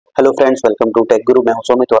Hello friends, welcome to take गुरु। मैं हूं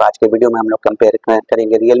सुमित और आज के वीडियो में हम लोग कंपेयर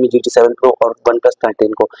करेंगे Realme GT 7 Pro और OnePlus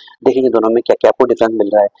 13 को। देखेंगे दोनों में क्या क्या आपको डिफरेंस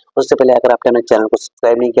मिल रहा है। उससे पहले अगर आपने मेरे चैनल को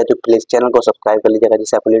सब्सक्राइब नहीं किया तो प्लीज चैनल को सब्सक्राइब कर लीजिएगा,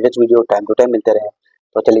 जिससे आपको latest video time to time मिलते रहे।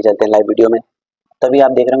 तो चलिए चलते हैं लाइव वीडियो में। तभी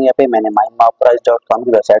आप देख रहे होंगे यहाँ पे मैंने mymarkprice.com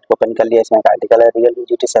की वेबसाइट को ओपन कर लिया। इसमें एक आर्टिकल है Realme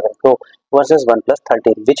GT 7 Pro versus OnePlus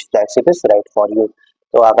 13 which flagship is right for you.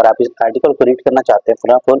 तो अगर आप इस आर्टिकल को रीड करना चाहते हैं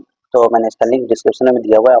पूरा फुल, तो मैंने इसका लिंक डिस्क्रिप्शन में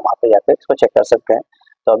दिया हुआ है, वहाँ पे जाकर इसको चेक कर सकते हैं।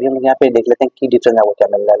 तो अभी हम यहाँ पे देख लेते हैं की डिफरेंस आपको क्या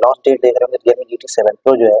मिल रहा है। लॉन्च डेट देख रहे होंगे Realme GT 7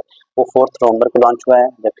 Pro जो है वो 4 नवंबर को लॉन्च हुआ है,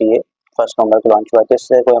 जबकि ये 1 नवंबर को लॉन्च हुआ है। तो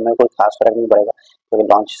इससे हमें कोई खास फर्क नहीं पड़ेगा क्योंकि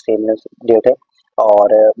लॉन्च सेम डेट है।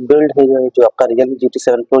 और बिल्ड है जो आपका Realme GT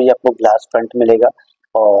 7 Pro, ये आपको ग्लास फ्रंट मिलेगा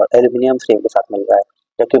और एल्यूमिनियम फ्रेम के साथ मिल रहा है,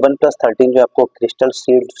 जबकि OnePlus 13 जो आपको क्रिस्टल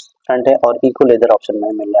सील्ड फ्रंट है और इको लेदर ऑप्शन में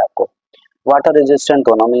मिल रहा है आपको। वाटर रेजिस्टेंट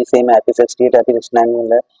दोनों में सेम है, IP68 IP69 मिल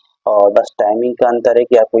रहा है। और बस टाइमिंग का अंतर है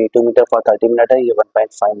कि आपको ये 2 मीटर फॉर 30 मिनट है, ये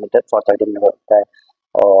 1.5 मीटर फॉर 30 मिनट होता है।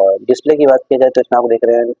 और डिस्प्ले की बात की जाए तो इसमें आपको देख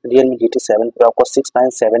रहे हैं Realme GT 7 Pro आपको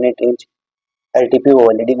 6.78 इंच LTPO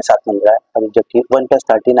OLED के साथ मिल रहा है, अभी जबकि OnePlus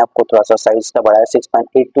 13 आपको थोड़ा सा साइज का बड़ा है,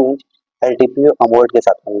 6.82 इंच LTPO AMOLED के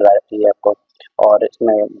साथ मिल रहा है ये आपको। और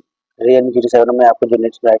इसमें Realme GT 7 में आपको जो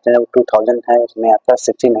नेक्स्ट ब्राइटनेस है वो 2000 है, इसमें आपका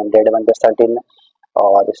 1600 है OnePlus 13 में।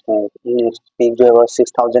 और इसमें स्पीक जो है वो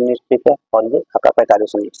 6000 नीट स्पीक है और ये आपका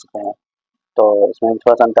 4500 नीट स्पीक है। तो इसमें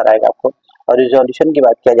थोड़ा सा अंतर आएगा आपको। और रिजोल्यूशन की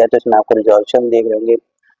बात किया जाए तो इसमें आपको रिजोल्यूशन देख रहे होंगे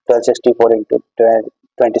 1264 इंटू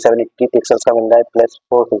 2780 पिक्सल्स का मिल रहा है, प्लस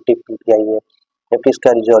 450 PPI है, जबकि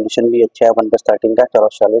इसका रिजोल्यूशन भी अच्छा है OnePlus 13 का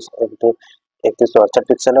 440 इंटू 3168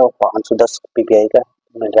 पिक्सल है और 510 PPI का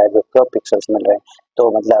मिल रहा है, जो आपको पिक्सल्स मिल रहे हैं। तो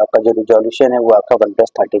मतलब आपका जो रिजोल्यूशन है वो आपका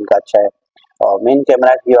OnePlus 13 का अच्छा है। और मेन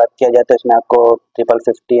कैमरा की बात किया जाए तो इसमें आपको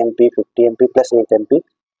 50 MP 50 MP प्लस 8 MP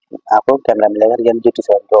आपको कैमरा मिलेगा Realme GT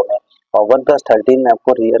 7 Pro में। और OnePlus 13 में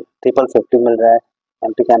आपको रियल 50 मिल रहा है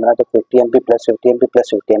MP कैमरा, तो 50 MP plus 50 MP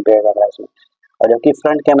plus 50 MP का कैमरा इसमें। और जबकि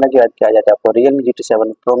फ्रंट कैमरा की बात किया जाए तो आपको Realme GT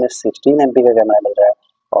 7 Pro में 16 MP का कैमरा मिल रहा है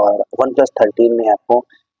और OnePlus 13 में आपको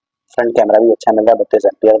फ्रंट कैमरा भी अच्छा मिल रहा है 32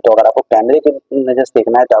 MP। तो अगर आपको कैमरे की नजर से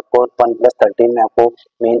देखना है तो आपको OnePlus 13 में आपको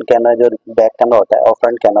मेन कैमरा जो बैक कैमरा होता है और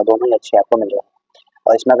फ्रंट कैमरा दोनों ही अच्छे आपको मिल रहे हैं।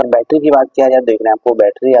 और इसमें अगर बैटरी की बात किया जाए देख रहे हैं आपको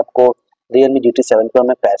बैटरी आपको Realme GT 7 Pro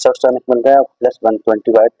में 65 मिल रहा है प्लस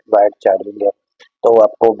 120 वाट चार्जिंग है। तो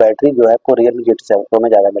आपको बैटरी जो है आपको Realme GT 7 Pro में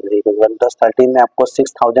ज़्यादा मिल रही है। OnePlus 13 में आपको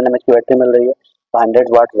 6000 mAh की बैटरी मिल रही है,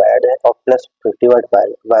 100 वाट वायर्ड है और प्लस 50 वाट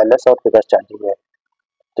वायरलेस और रिवर्स चार्जिंग है।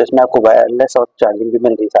 तो इसमें आपको वायरलेस और चार्जिंग भी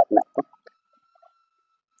मिल रही है साथ में आपको।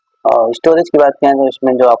 और स्टोरेज की बात करें तो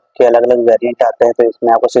इसमें जो आपके अलग अलग वेरिएंट आते हैं, तो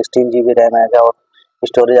इसमें आपको 16 GB रैम आएगा और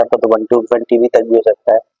स्टोरेज आपका तो 1 TB तक भी हो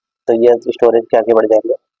सकता है। तो ये स्टोरेज के आगे बढ़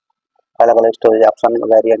जाएंगे, अलग अलग स्टोरेज ऑप्शन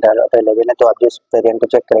वेरिएंट अवेलेबल है, तो आप जिस वेरिएंट को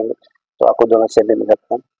चेक करेंगे तो आपको दोनों से भी मिल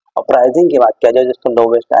सकते हैं। और प्राइसिंग की बात किया जाए जिसको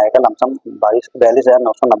लोवेस्ट आएगा लमसम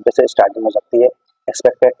 42,990 से स्टार्टिंग हो सकती है,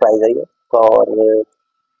 एक्सपेक्टेड प्राइस है ये। और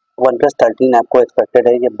OnePlus 13 आपको एक्सपेक्टेड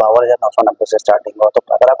है ये 52,990 से स्टार्टिंग हो। तो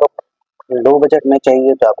अगर आपको लो बजट में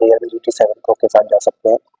चाहिए तो आप Realme GT 7 Pro के साथ जा सकते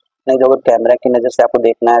हैं। नहीं तो अगर कैमरा की नज़र से आपको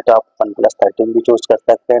देखना है तो आप OnePlus 13 भी चूज कर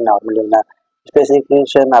सकते हैं। नॉर्मली ना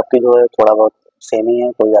स्पेसिफिकेशन आपकी जो है थोड़ा बहुत सेम ही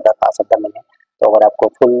है, कोई ज़्यादा खास अंतर नहीं है। तो अगर आपको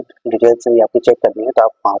फुल डिटेल से आपकी चेक करनी है तो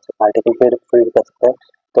आप वहाँ से आर्टिकल फिर फीड कर सकते हैं।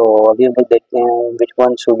 तो अभी हम लोग देखते हैं which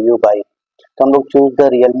one should you by. तो हम लोग choose the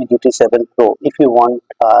Realme GT 7 Pro if you want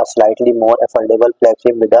slightly more affordable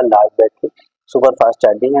flagship with a large battery, super fast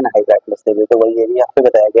charging and high brightness review. तो वही ये भी यहाँ पे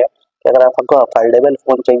बताया गया कि अगर आपको अफोर्डेबल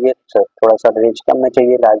फोन चाहिए, थोड़ा सा रेंज कम में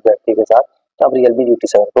चाहिए लार्ज बैटरी के साथ, तो आप Realme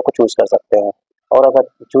GT 7 Pro को चूज कर सकते हैं। और अगर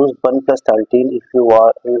choose OnePlus 13 if you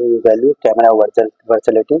value camera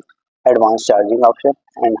वर्सेलिटी, advance charging option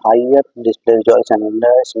and higher display resolution and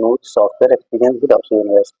smooth software experience with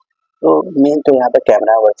oxygen. तो मेन तो यहाँ पे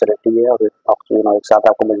कैमरा वर्सेलिटी है और ऑक्सीजन एक साथ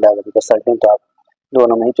आपको मिल जाएगा OnePlus 13, तो आप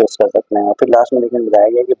दोनों में ही चूज कर सकते हैं। और फिर लास्ट में देखने बताया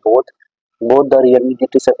गया कि both the Realme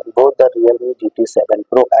GT 7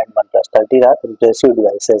 Pro and OnePlus 13 are impressive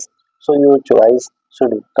devices. So your choice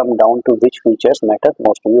should come down to which features matter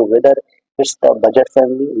most to you, whether it's the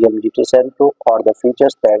budget-friendly Realme GT 7 Pro or the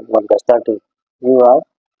features-packed OnePlus 13. You are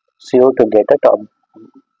sure to get a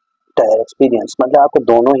top-tier experience. मतलब आपको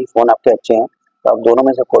दोनों ही phone आपके अच्छे हैं, तो आप दोनों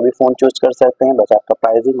में से कोई भी फ़ोन चूज कर सकते हैं। बस आपका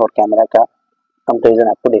प्राइसिंग और कैमरा का कंपेरिजन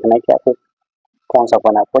आपको देखना है कि आपको कौन सा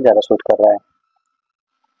फ़ोन आपको ज़्यादा सूट कर रहा है।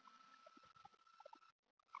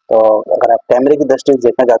 तो अगर आप कैमरे की दृष्टि से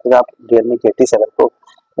देखना चाहते हो तो आप Realme GT 7 Pro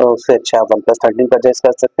उससे अच्छा OnePlus 13 परचेज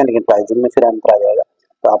कर सकते हैं, लेकिन प्राइसिंग में फिर अंतर आ जाएगा।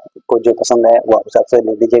 तो आपको जो पसंद है वो आप हिसाब से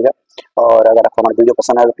ले लीजिएगा। और अगर आपको हमारा वीडियो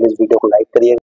पसंद आए तो प्लीज़ वीडियो को लाइक करिएगा।